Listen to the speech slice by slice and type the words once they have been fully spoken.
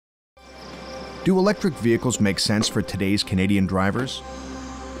Do electric vehicles make sense for today's Canadian drivers?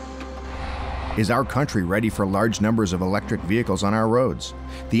 Is our country ready for large numbers of electric vehicles on our roads?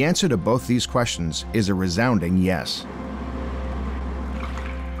 The answer to both these questions is a resounding yes.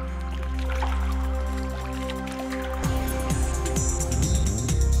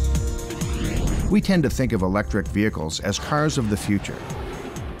 We tend to think of electric vehicles as cars of the future,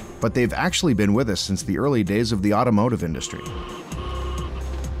 but they've actually been with us since the early days of the automotive industry.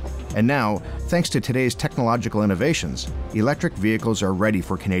 And now, thanks to today's technological innovations, electric vehicles are ready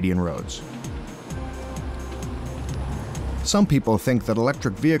for Canadian roads. Some people think that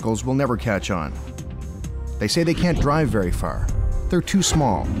electric vehicles will never catch on. They say they can't drive very far. They're too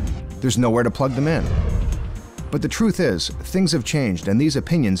small. There's nowhere to plug them in. But the truth is, things have changed and these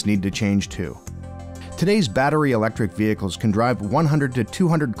opinions need to change too. Today's battery electric vehicles can drive 100 to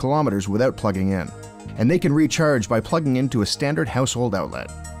 200 kilometers without plugging in, and they can recharge by plugging into a standard household outlet.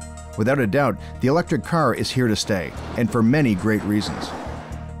 Without a doubt, the electric car is here to stay, and for many great reasons.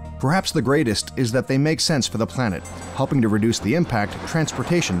 Perhaps the greatest is that they make sense for the planet, helping to reduce the impact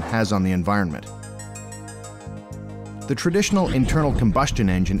transportation has on the environment. The traditional internal combustion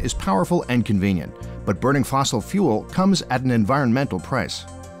engine is powerful and convenient, but burning fossil fuel comes at an environmental price.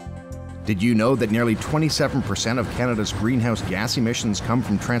 Did you know that nearly 27% of Canada's greenhouse gas emissions come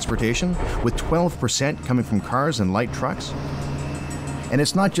from transportation, with 12% coming from cars and light trucks? And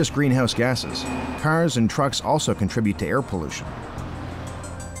it's not just greenhouse gases. Cars and trucks also contribute to air pollution.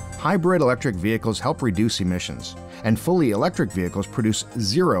 Hybrid electric vehicles help reduce emissions, and fully electric vehicles produce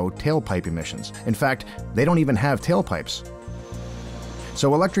zero tailpipe emissions. In fact, they don't even have tailpipes.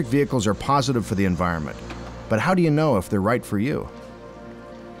 So electric vehicles are positive for the environment. But how do you know if they're right for you?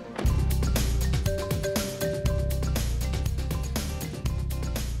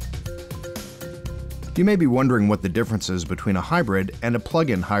 You may be wondering what the difference is between a hybrid and a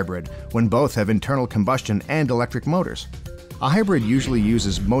plug-in hybrid when both have internal combustion and electric motors. A hybrid usually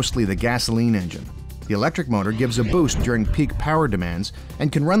uses mostly the gasoline engine. The electric motor gives a boost during peak power demands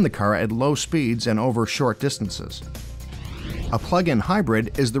and can run the car at low speeds and over short distances. A plug-in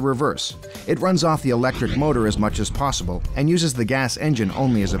hybrid is the reverse. It runs off the electric motor as much as possible and uses the gas engine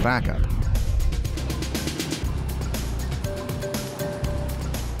only as a backup.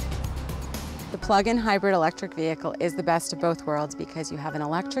 The plug-in hybrid electric vehicle is the best of both worlds because you have an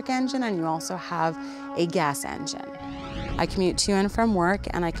electric engine and you also have a gas engine. I commute to and from work,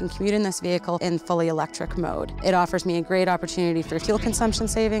 and I can commute in this vehicle in fully electric mode. It offers me a great opportunity for fuel consumption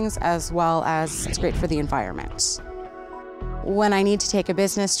savings, as well as it's great for the environment. When I need to take a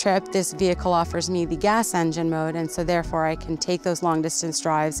business trip, this vehicle offers me the gas engine mode, and so therefore I can take those long distance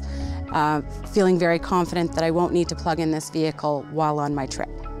drives feeling very confident that I won't need to plug in this vehicle while on my trip.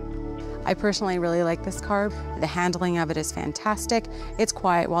 I personally really like this car. The handling of it is fantastic. It's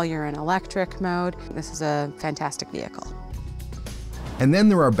quiet while you're in electric mode. This is a fantastic vehicle. And then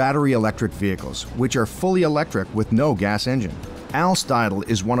there are battery electric vehicles, which are fully electric with no gas engine. Al Steidel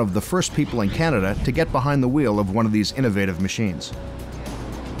is one of the first people in Canada to get behind the wheel of one of these innovative machines.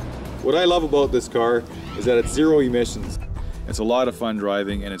 What I love about this car is that it's zero emissions. It's a lot of fun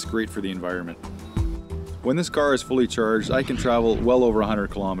driving and it's great for the environment. When this car is fully charged, I can travel well over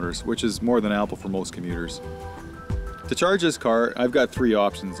 100 kilometers, which is more than ample for most commuters. To charge this car, I've got three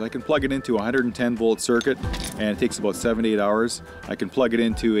options. I can plug it into a 110 volt circuit and it takes about 7 to 8 hours. I can plug it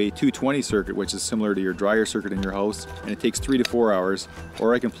into a 220 circuit, which is similar to your dryer circuit in your house, and it takes 3 to 4 hours.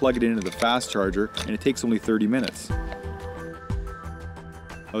 Or I can plug it into the fast charger and it takes only 30 minutes.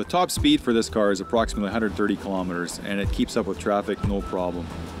 Now, the top speed for this car is approximately 130 kilometers and it keeps up with traffic no problem.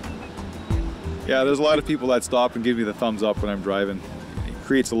 Yeah, there's a lot of people that stop and give me the thumbs up when I'm driving. It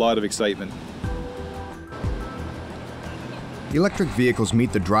creates a lot of excitement. Electric vehicles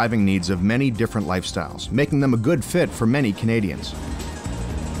meet the driving needs of many different lifestyles, making them a good fit for many Canadians.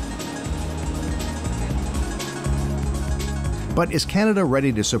 But is Canada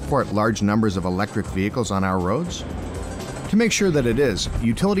ready to support large numbers of electric vehicles on our roads? To make sure that it is,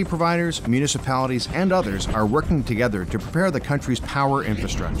 utility providers, municipalities, and others are working together to prepare the country's power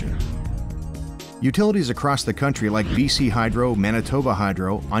infrastructure. Utilities across the country like BC Hydro, Manitoba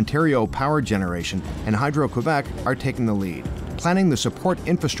Hydro, Ontario Power Generation, and Hydro-Quebec are taking the lead, planning the support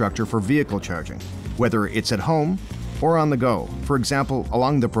infrastructure for vehicle charging, whether it's at home or on the go, for example,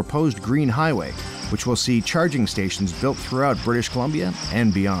 along the proposed Green Highway, which will see charging stations built throughout British Columbia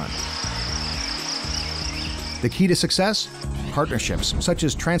and beyond. The key to success? Partnerships such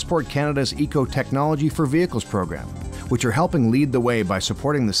as Transport Canada's Eco-Technology for Vehicles program, which are helping lead the way by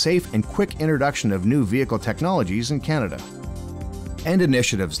supporting the safe and quick introduction of new vehicle technologies in Canada. And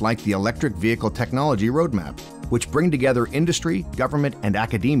initiatives like the Electric Vehicle Technology Roadmap, which bring together industry, government, and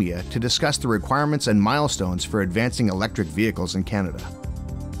academia to discuss the requirements and milestones for advancing electric vehicles in Canada.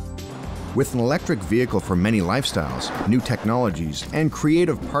 With an electric vehicle for many lifestyles, new technologies, and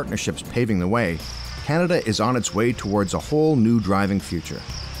creative partnerships paving the way, Canada is on its way towards a whole new driving future.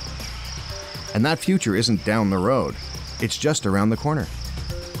 And that future isn't down the road, it's just around the corner.